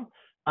cerebrum,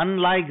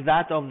 unlike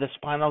that of the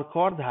spinal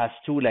cord, has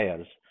two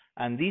layers.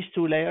 And these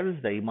two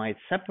layers, they might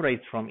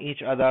separate from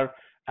each other,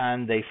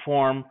 and they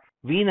form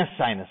venous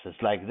sinuses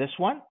like this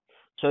one.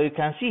 So you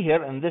can see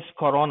here in this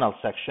coronal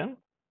section,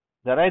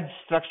 the red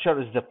structure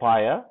is the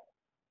pia,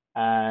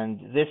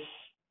 and this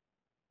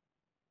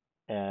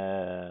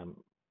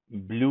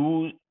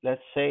blue,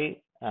 let's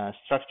say,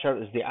 structure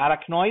is the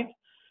arachnoid.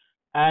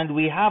 And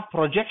we have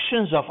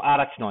projections of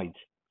arachnoid,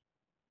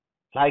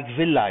 like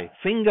villi,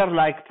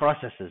 finger-like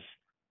processes,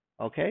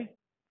 okay,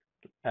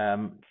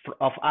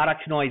 of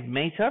arachnoid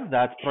mater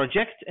that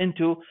project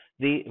into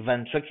the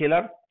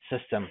ventricular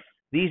system.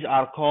 These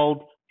are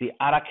called the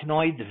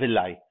arachnoid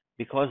villi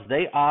because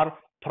they are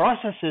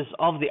processes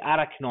of the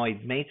arachnoid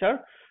mater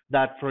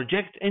that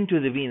project into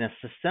the venous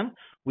system.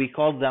 We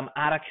call them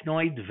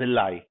arachnoid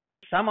villi.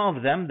 Some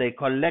of them, they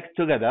collect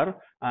together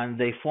and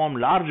they form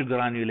large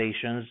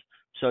granulations,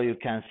 so you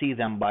can see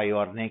them by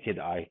your naked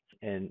eye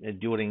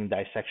during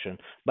dissection.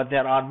 But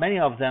there are many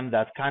of them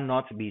that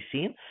cannot be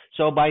seen.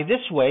 So by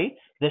this way,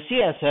 the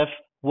CSF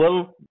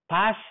will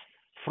pass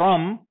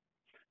from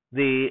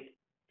the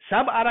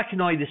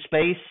subarachnoid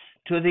space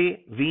to the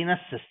venous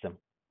system.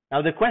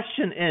 Now the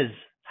question is,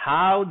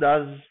 how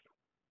does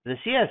the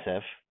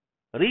CSF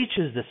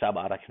reaches the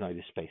subarachnoid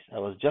space? I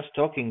was just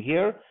talking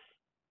here.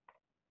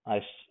 I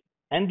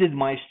ended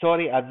my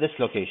story at this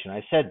location.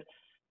 I said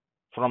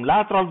from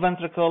lateral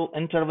ventricle,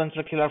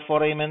 interventricular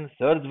foramen,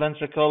 third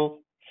ventricle,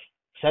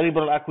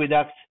 cerebral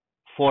aqueduct,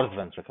 fourth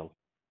ventricle.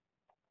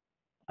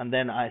 And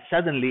then I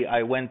said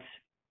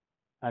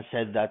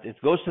that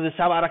it goes to the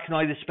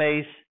subarachnoid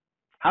space.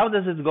 How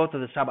does it go to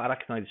the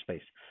subarachnoid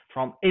space?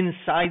 From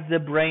inside the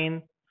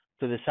brain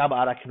to the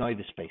subarachnoid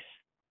space.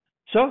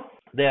 So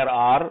there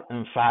are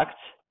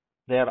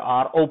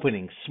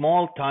openings,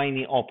 small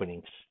tiny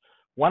openings.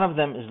 One of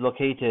them is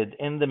located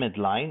in the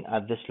midline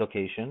at this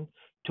location.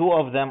 Two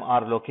of them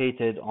are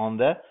located on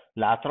the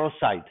lateral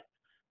side.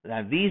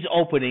 Now these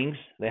openings,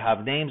 they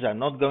have names. I'm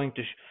not going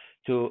to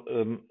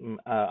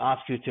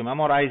ask you to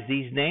memorize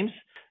these names,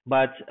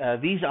 but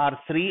these are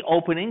three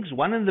openings,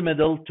 one in the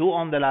middle, two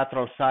on the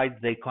lateral side.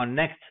 They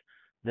connect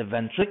the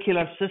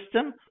ventricular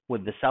system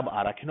with the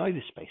subarachnoid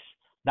space.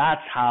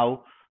 That's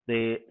how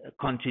the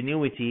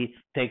continuity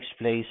takes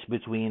place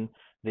between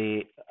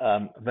the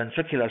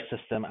ventricular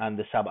system and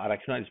the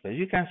subarachnoid space.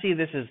 You can see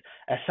this is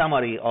a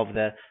summary of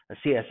the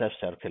CSF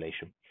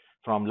circulation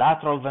from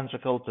lateral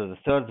ventricle to the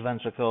third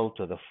ventricle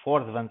to the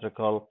fourth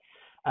ventricle,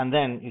 and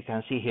then you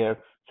can see here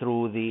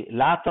through the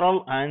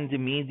lateral and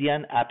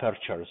median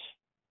apertures.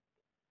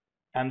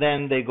 And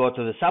then they go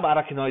to the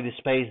subarachnoid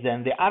space,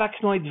 then the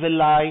arachnoid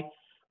villi,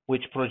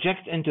 which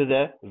project into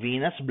the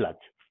venous blood.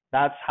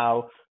 That's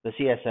how the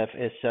CSF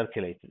is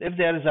circulated. If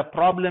there is a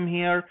problem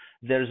here,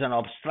 there is an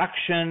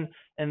obstruction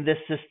in this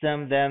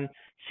system, then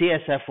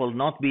CSF will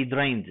not be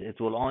drained. It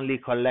will only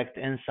collect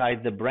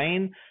inside the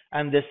brain,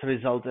 and this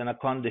results in a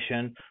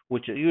condition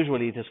which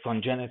usually it is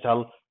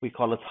congenital. We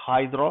call it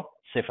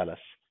hydrocephalus.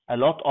 A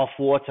lot of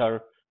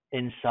water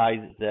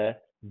inside the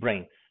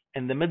brain.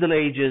 In the Middle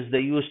Ages, they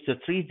used to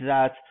treat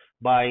that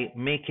by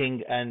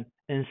making an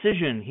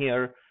incision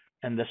here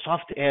in the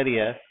soft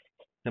area.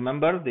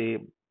 Remember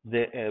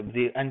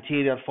the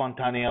anterior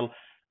fontanelle,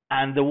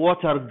 and the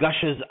water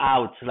gushes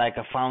out like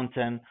a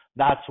fountain.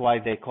 That's why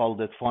they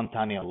called it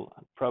fontanelle.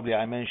 Probably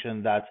I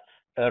mentioned that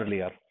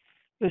earlier.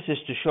 This is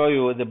to show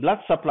you the blood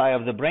supply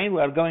of the brain.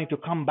 We are going to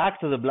come back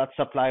to the blood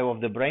supply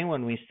of the brain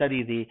when we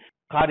study the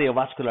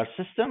cardiovascular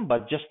system,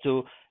 but just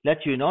to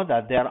let you know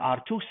that there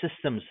are two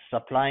systems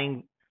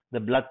supplying the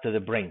blood to the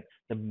brain.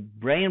 The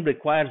brain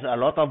requires a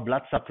lot of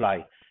blood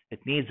supply. It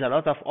needs a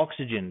lot of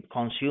oxygen,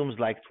 consumes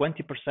like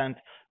 20%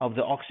 of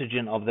the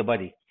oxygen of the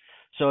body.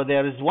 So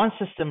there is one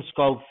system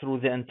called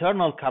through the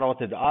internal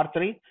carotid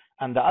artery,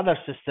 and the other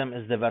system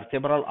is the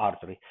vertebral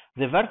artery.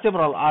 The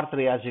vertebral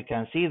artery, as you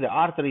can see, the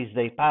arteries,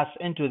 they pass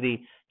into the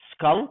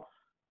skull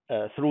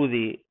through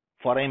the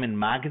foramen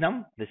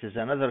magnum. This is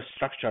another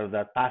structure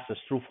that passes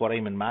through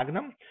foramen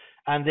magnum.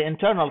 And the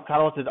internal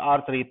carotid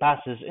artery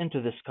passes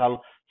into the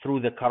skull through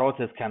the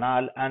carotid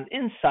canal, and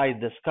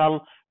inside the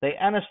skull they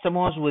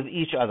anastomose with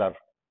each other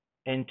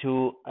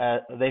into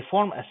they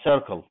form a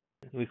circle.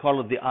 We call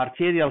it the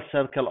arterial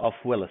circle of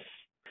Willis.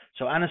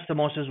 So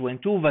anastomosis, when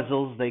two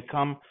vessels they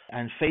come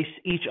and face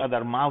each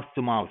other mouth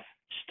to mouth,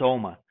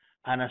 stoma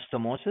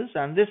anastomosis,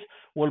 and this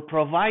will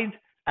provide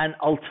an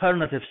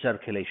alternative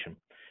circulation.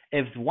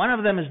 If one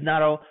of them is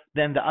narrow,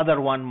 then the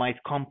other one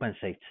might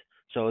compensate.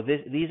 So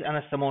these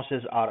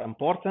anastomoses are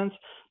important,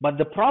 but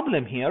the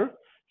problem here,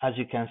 as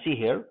you can see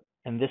here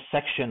in this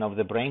section of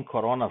the brain,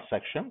 coronal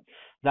section,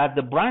 that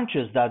the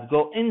branches that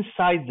go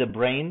inside the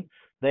brain,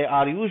 they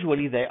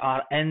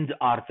are end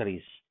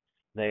arteries.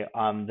 They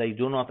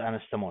do not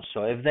anastomose.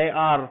 So if they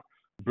are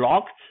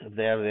blocked,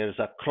 there's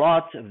a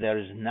clot, if there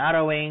is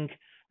narrowing,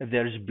 if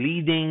there is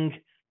bleeding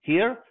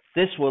here,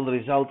 this will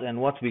result in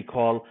what we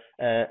call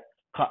a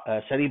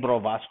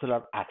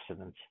cerebrovascular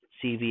accident,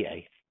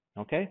 CVA.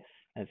 Okay?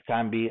 It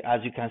can be, as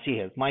you can see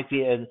here, it might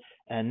be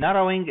a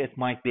narrowing, it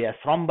might be a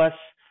thrombus,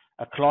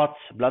 a clot,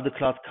 blood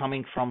clot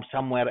coming from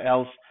somewhere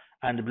else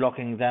and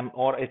blocking them,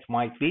 or it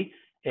might be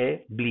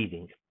a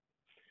bleeding.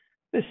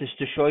 This is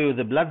to show you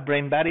the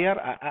blood-brain barrier.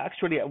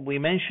 Actually, we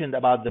mentioned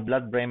about the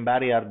blood-brain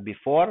barrier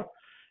before.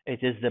 It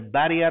is the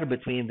barrier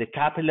between the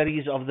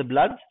capillaries of the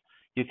blood.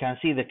 You can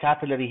see the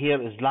capillary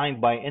here is lined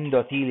by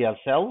endothelial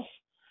cells,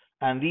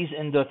 and these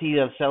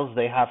endothelial cells,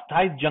 they have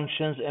tight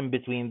junctions in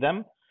between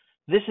them.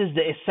 This is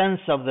the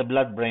essence of the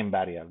blood-brain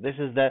barrier. This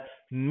is the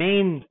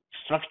main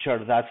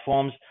structure that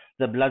forms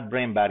the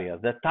blood-brain barrier.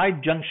 The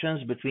tight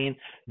junctions between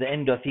the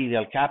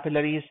endothelial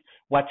capillaries.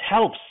 What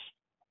helps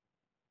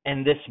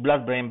in this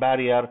blood-brain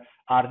barrier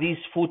are these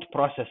foot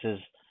processes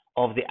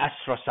of the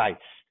astrocytes.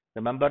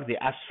 Remember the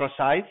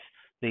astrocytes,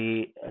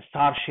 the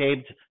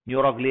star-shaped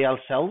neuroglial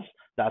cells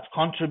that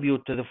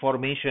contribute to the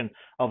formation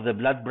of the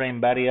blood-brain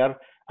barrier.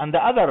 And the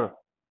other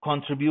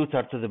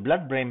contributor to the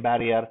blood-brain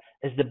barrier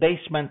is the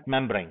basement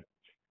membrane.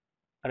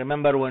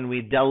 Remember when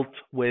we dealt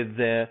with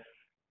the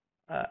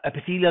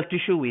epithelial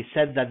tissue, we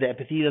said that the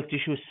epithelial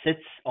tissue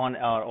sits on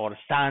or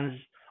stands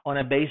on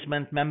a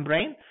basement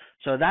membrane.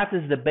 So that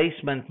is the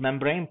basement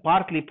membrane,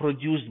 partly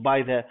produced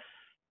by the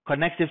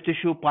connective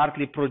tissue,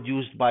 partly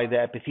produced by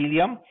the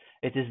epithelium.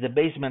 It is the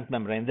basement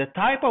membrane. The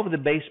type of the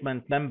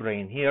basement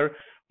membrane here,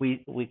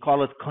 we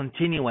call it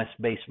continuous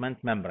basement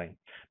membrane,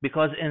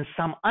 because in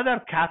some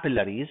other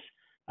capillaries,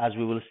 as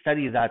we will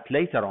study that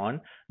later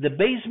on, the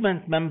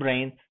basement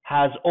membrane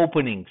has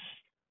openings,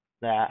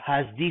 that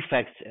has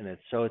defects in it.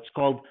 So it's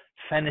called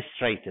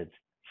fenestrated.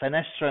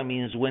 Fenestra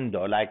means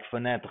window, like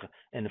fenêtre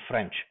in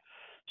French.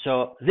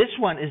 So this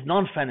one is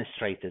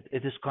non-fenestrated.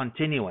 It is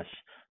continuous.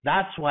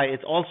 That's why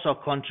it also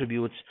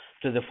contributes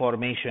to the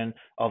formation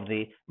of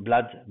the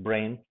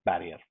blood-brain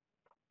barrier.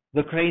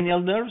 The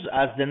cranial nerves,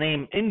 as the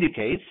name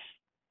indicates,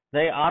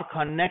 they are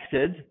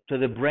connected to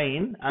the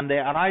brain and they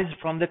arise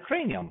from the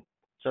cranium.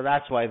 So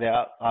that's why they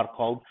are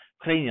called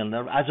cranial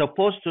nerve, as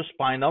opposed to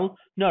spinal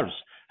nerves.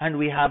 And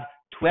we have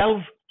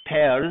 12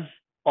 pairs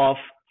of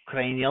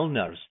cranial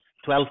nerves.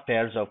 12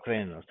 pairs of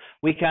cranial nerves.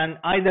 We can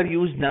either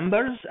use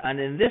numbers, and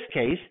in this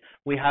case,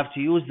 we have to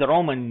use the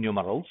Roman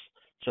numerals.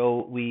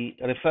 So we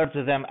refer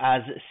to them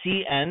as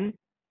CN,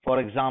 for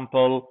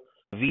example,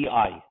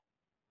 VI,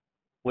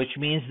 which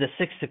means the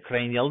sixth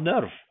cranial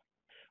nerve.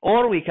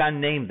 Or we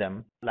can name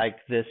them, like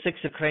the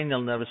sixth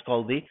cranial nerve is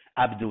called the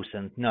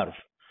abducent nerve.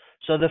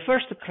 So the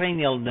first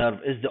cranial nerve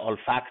is the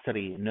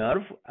olfactory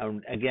nerve.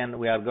 And again,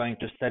 we are going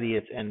to study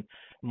it in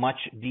much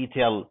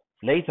detail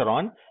later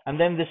on. And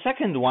then the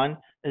second one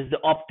is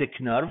the optic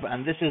nerve,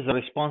 and this is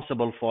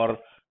responsible for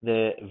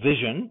the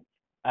vision,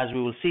 as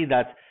we will see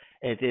that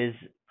it is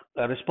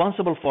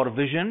responsible for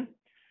vision,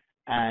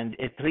 and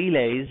it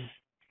relays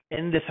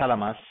in the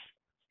thalamus,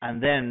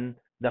 and then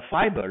the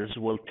fibers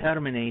will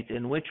terminate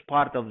in which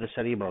part of the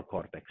cerebral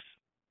cortex?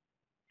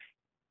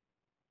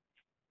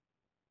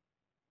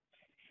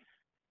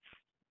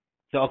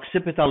 The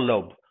occipital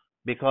lobe,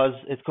 because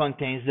it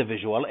contains the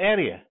visual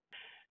area.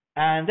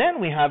 And then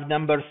we have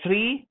number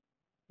 3,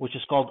 which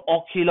is called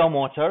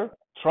oculomotor,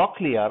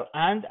 trochlear,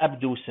 and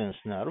abducens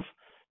nerve.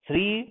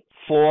 3,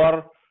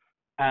 4,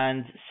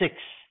 and 6.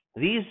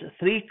 These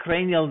 3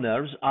 cranial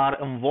nerves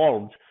are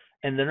involved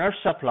in the nerve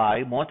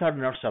supply, motor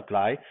nerve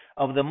supply,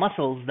 of the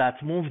muscles that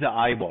move the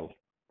eyeball.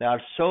 They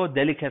are so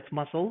delicate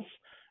muscles,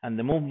 and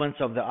the movements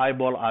of the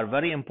eyeball are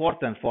very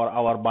important for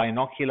our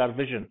binocular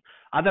vision.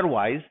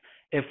 Otherwise,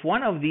 if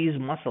one of these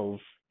muscles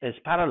is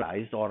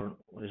paralyzed or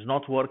is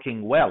not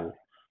working well,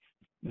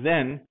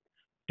 then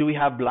do we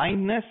have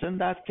blindness in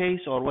that case,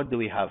 or what do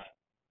we have?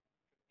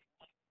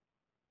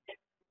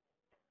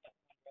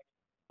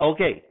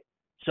 Okay,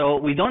 so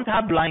we don't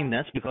have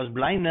blindness, because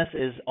blindness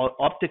is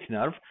optic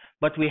nerve,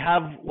 but we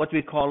have what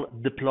we call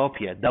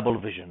diplopia, double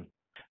vision.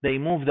 They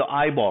move the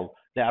eyeball.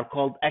 They are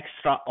called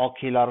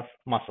extraocular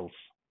muscles.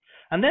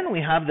 And then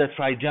we have the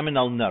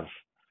trigeminal nerve.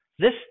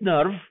 This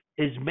nerve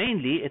is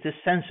mainly, it is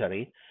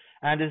sensory,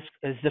 and it's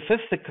the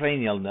fifth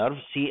cranial nerve,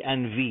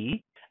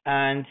 CNV,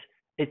 and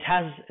it's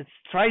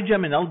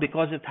trigeminal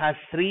because it has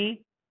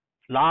 3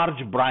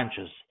 large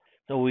branches.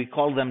 So we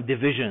call them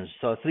divisions.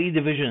 So 3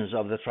 divisions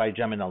of the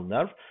trigeminal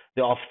nerve: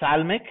 the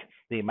ophthalmic,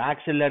 the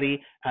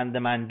maxillary, and the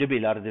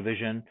mandibular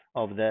division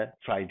of the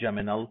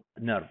trigeminal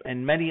nerve.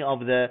 In many of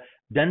the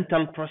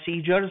dental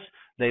procedures,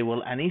 they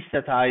will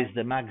anesthetize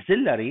the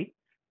maxillary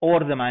or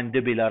the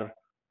mandibular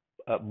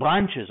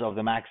branches of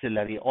the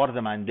maxillary or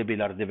the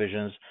mandibular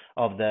divisions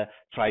of the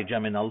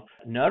trigeminal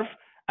nerve.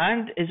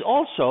 And it's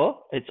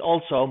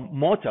also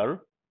motor.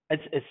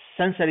 It's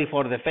sensory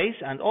for the face,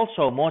 and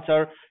also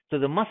motor to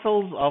the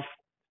muscles of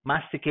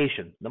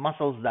mastication, the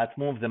muscles that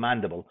move the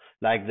mandible,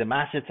 like the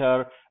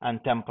masseter and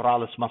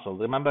temporalis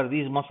muscles. Remember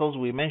these muscles,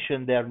 we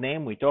mentioned their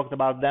name, we talked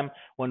about them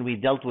when we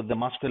dealt with the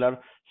muscular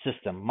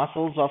system,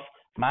 muscles of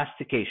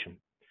mastication.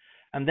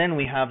 And then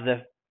we have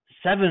the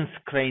 7th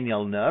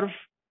cranial nerve.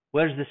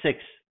 Where's the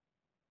 6th?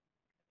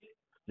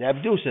 The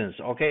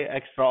abducens, okay,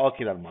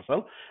 extraocular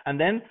muscle. And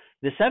then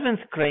the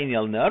 7th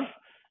cranial nerve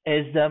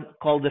is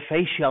called the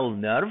facial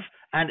nerve,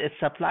 and it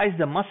supplies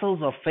the muscles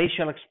of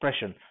facial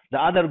expression, the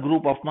other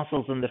group of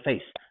muscles in the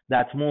face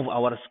that move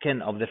our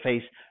skin of the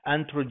face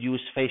and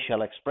produce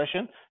facial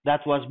expression. That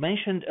was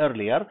mentioned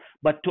earlier,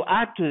 but to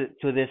add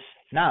to this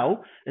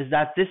now is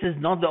that this is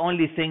not the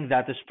only thing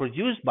that is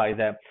produced by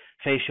the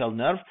facial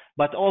nerve,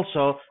 but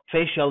also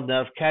facial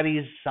nerve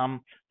carries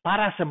some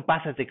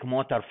parasympathetic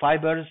motor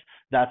fibers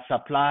that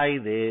supply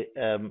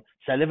the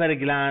salivary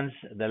glands,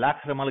 the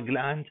lacrimal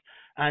gland,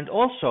 and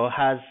also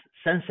has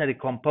sensory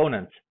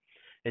components.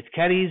 It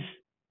carries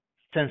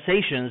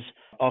sensations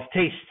of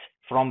taste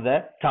from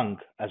the tongue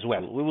as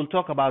well. We will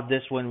talk about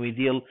this when we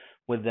deal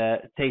with the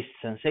taste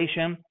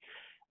sensation.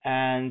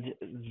 And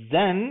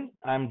then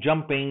I'm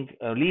jumping,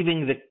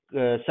 leaving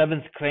the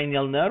 7th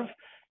cranial nerve,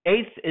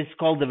 8th is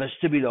called the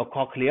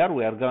vestibulocochlear.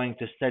 We are going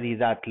to study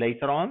that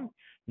later on.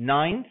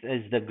 9th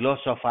is the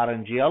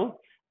glossopharyngeal.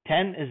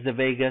 10 is the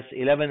vagus.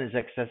 11 is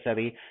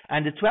accessory.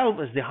 And the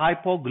 12 is the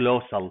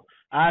hypoglossal.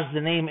 As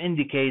the name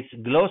indicates,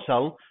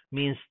 glossal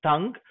means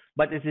tongue,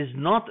 but it is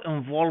not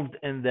involved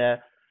in the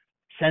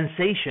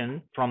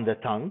sensation from the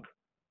tongue,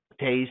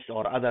 taste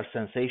or other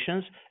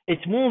sensations. It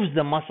moves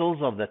the muscles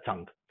of the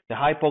tongue. The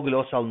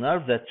hypoglossal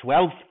nerve, the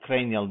 12th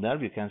cranial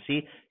nerve, you can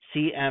see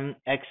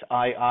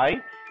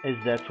CMXII is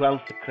the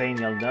 12th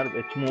cranial nerve.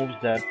 It moves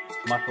the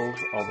muscles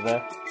of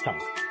the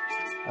tongue.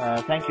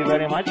 Thank you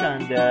very much,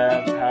 and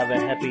have a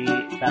happy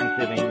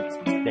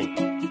Thanksgiving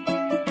day.